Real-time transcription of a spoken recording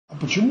А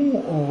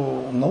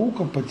почему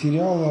наука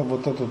потеряла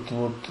вот этот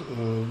вот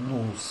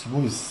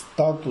свой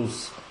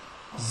статус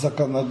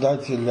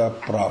законодателя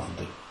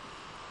правды,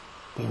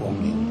 по его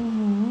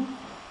мнению?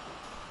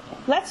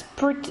 Let's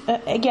put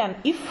again,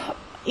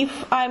 if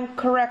I'm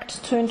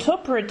correct to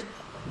interpret,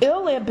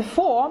 earlier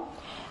before,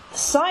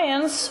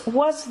 science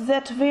was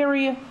that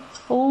very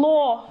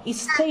law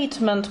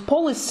statement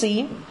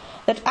policy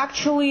that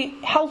actually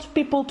helped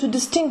people to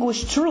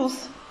distinguish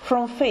truth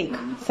from fake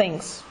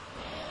things.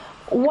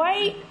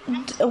 Why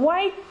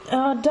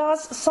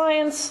does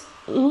science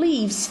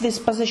leaves these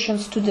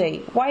positions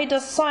today? Why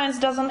does science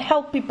doesn't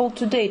help people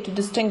today to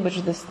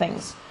distinguish these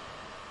things?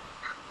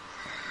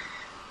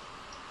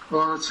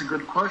 Well, that's a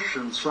good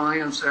question.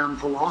 Science and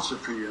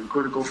philosophy and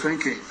critical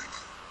thinking.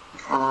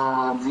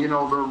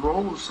 The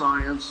role of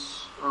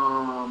science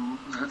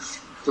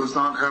does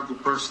not have the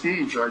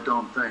prestige, I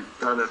don't think,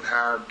 that it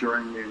had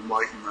during the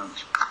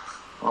Enlightenment.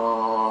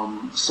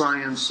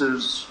 Science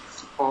is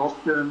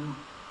often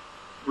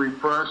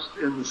repressed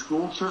in the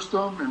school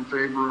system in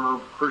favor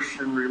of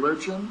Christian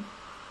religion.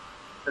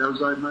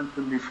 As I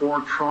mentioned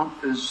before,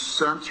 Trump is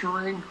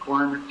censoring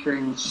climate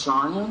change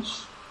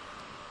science.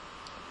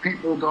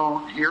 People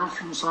don't hear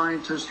from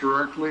scientists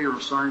directly, or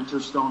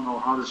scientists don't know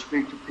how to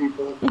speak to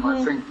people.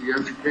 I think the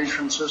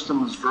education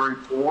system is very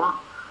poor.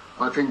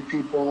 I think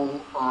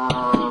people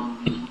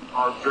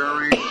are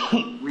very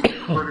weak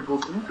critical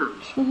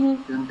thinkers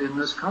in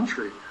this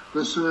country.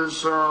 This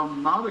is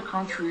not a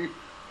country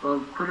of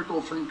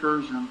critical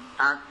thinkers and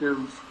active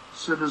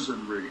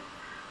citizenry.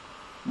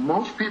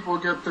 Most people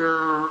get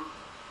their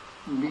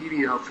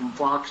media from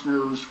Fox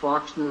News.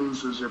 Fox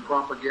News is a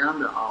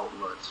propaganda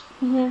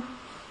outlet.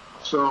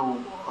 So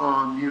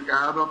you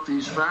add up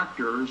these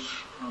factors,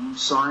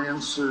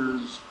 science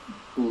has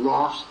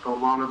lost a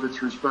lot of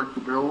its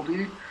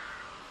respectability.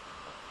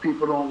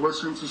 People don't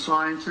listen to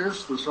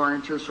scientists. The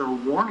scientists are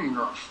warning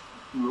us.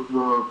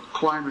 The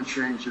climate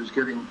change is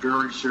getting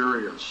very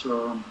serious.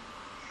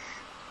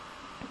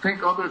 I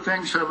think other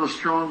things have a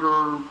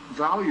stronger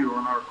value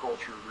in our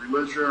culture.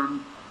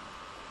 Religion,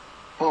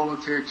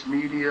 politics,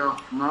 media,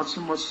 not so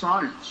much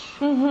science.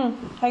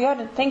 I got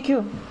it. Thank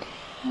you.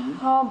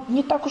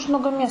 Не так уж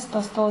много места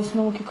осталось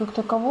науке как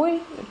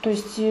таковой. То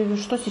есть,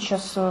 что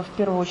сейчас в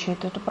первую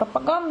очередь? Это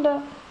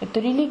пропаганда, это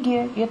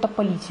религия и это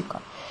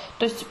политика.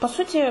 То есть, по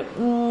сути,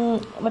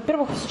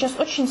 во-первых, сейчас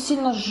очень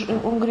сильно,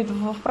 он говорит,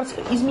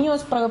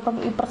 изменилась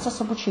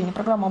процесс обучения,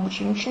 программа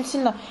обучения. Очень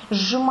сильно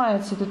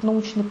сжимается этот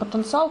научный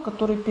потенциал,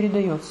 который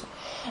передается.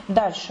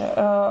 Дальше.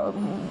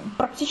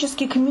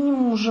 Практически к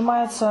минимуму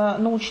сжимаются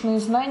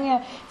научные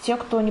знания тех,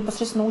 кто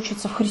непосредственно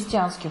учится в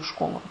христианских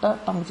школах, да,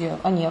 там, где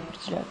они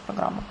определяют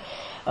программу.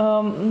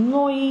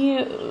 Но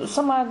и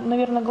самое,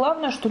 наверное,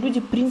 главное, что люди,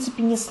 в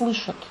принципе, не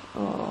слышат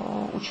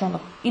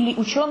ученых. Или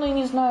ученые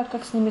не знают,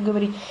 как с ними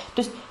говорить.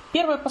 То есть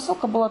первая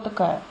посылка была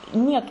такая.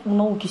 Нет у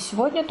науки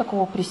сегодня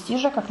такого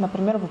престижа, как,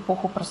 например, в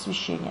эпоху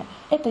просвещения.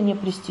 Это не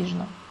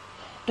престижно.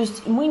 То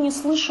есть мы не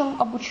слышим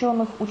об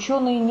ученых,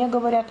 ученые не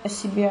говорят о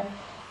себе,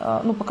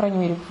 по крайней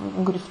мере,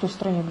 он говорит, в той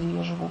стране, где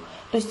я живу.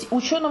 То есть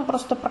ученым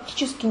просто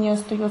практически не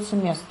остается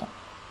места.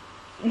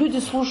 Люди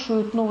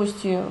слушают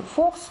новости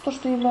Fox, то,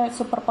 что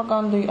является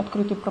пропагандой,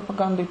 открытой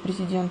пропагандой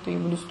президента и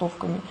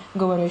листовками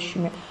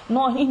говорящими,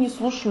 но они не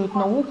слушают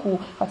науку,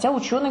 хотя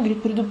ученые,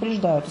 говорит,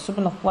 предупреждают,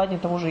 особенно в плане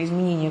того же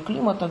изменения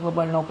климата,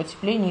 глобального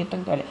потепления и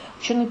так далее.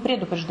 Ученые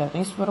предупреждают,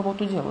 они свою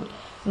работу делают.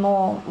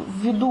 Но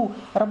ввиду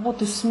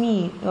работы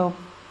СМИ,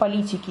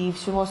 политики и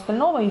всего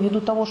остального, и ввиду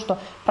того, что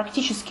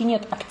практически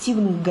нет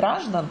активных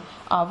граждан,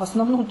 а в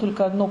основном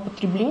только одно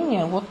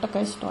потребление, вот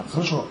такая ситуация.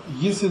 Хорошо,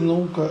 если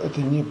наука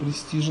это не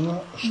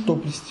престижно, что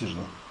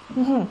престижно?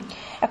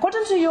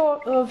 According to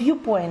your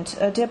viewpoint,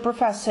 dear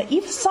professor,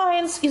 if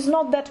science is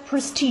not that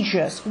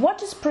prestigious,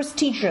 what is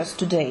prestigious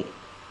today?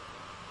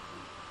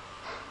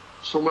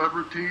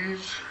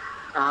 Celebrities,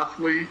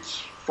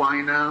 athletes,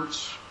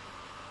 finance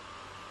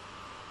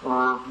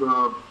are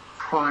the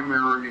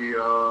primary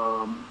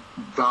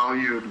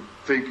valued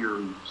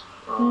figures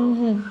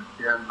in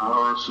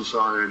our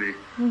society.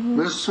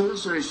 This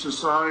is a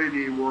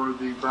society where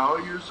the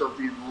values of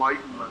the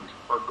Enlightenment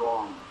are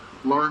gone.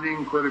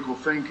 Learning, critical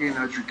thinking,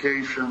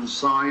 education,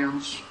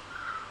 science,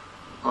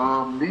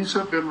 these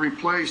have been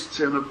replaced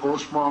in a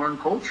postmodern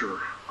culture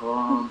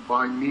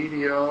by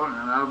media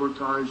and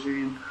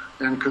advertising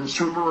and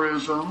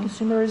consumerism.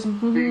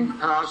 Being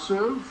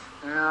passive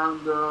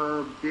and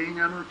being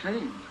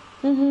entertained.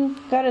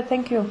 Got it,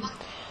 thank you.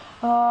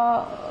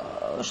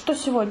 Что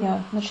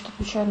сегодня, значит,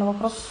 отвечаю на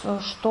вопрос,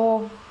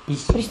 что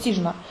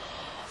престижно?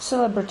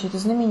 Celebrity – это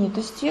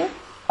знаменитости,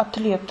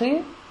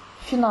 атлеты,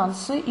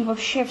 финансы и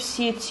вообще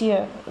все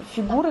те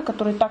фигуры,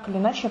 которые так или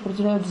иначе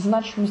определяют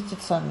значимость и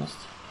ценность.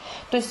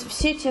 То есть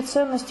все те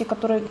ценности,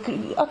 которые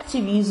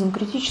активизм,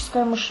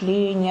 критическое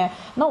мышление,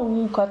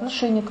 наука,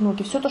 отношение к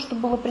науке, все то, что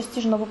было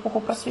престижно в эпоху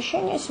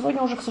просвещения,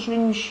 сегодня уже, к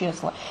сожалению,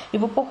 исчезло. И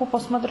в эпоху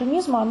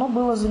постмодернизма оно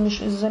было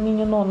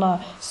заменено на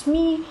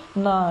СМИ,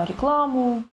 на рекламу.